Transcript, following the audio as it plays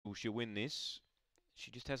she'll win this.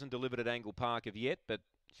 She just hasn't delivered at Angle Park of yet, but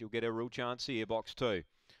she'll get her real chance here, box 2.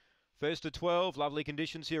 First to 12, lovely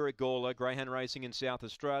conditions here at Gawler. Greyhound racing in South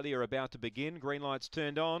Australia are about to begin. Green lights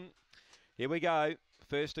turned on. Here we go.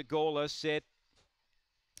 First at Gawler, set,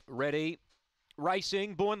 ready.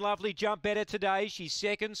 Racing, Born Lovely jumped better today. She's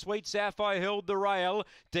second. Sweet Sapphire held the rail.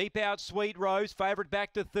 Deep out, Sweet Rose. Favourite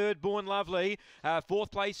back to third, Born Lovely.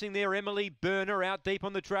 Fourth placing there, Emily Burner. Out deep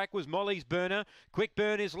on the track was Molly's Burner. Quick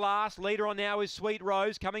Burn is last. Leader on now is Sweet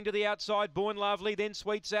Rose. Coming to the outside, Born Lovely. Then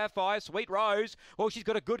Sweet Sapphire. Sweet Rose. Oh, she's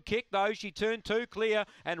got a good kick though. She turned 2 clear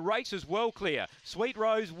and races well clear. Sweet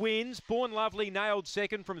Rose wins. Born Lovely nailed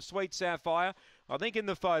second from Sweet Sapphire. I think in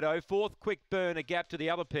the photo, fourth Quick Burn, a gap to the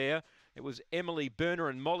other pair. It was Emily Burner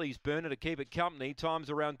and Molly's Burner to keep it company. Times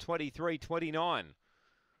around 23:29.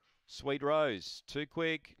 Sweet Rose, too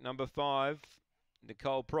quick. Number 5,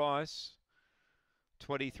 Nicole Price,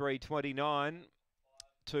 23:29.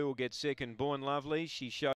 2 will get second, Born Lovely. She showed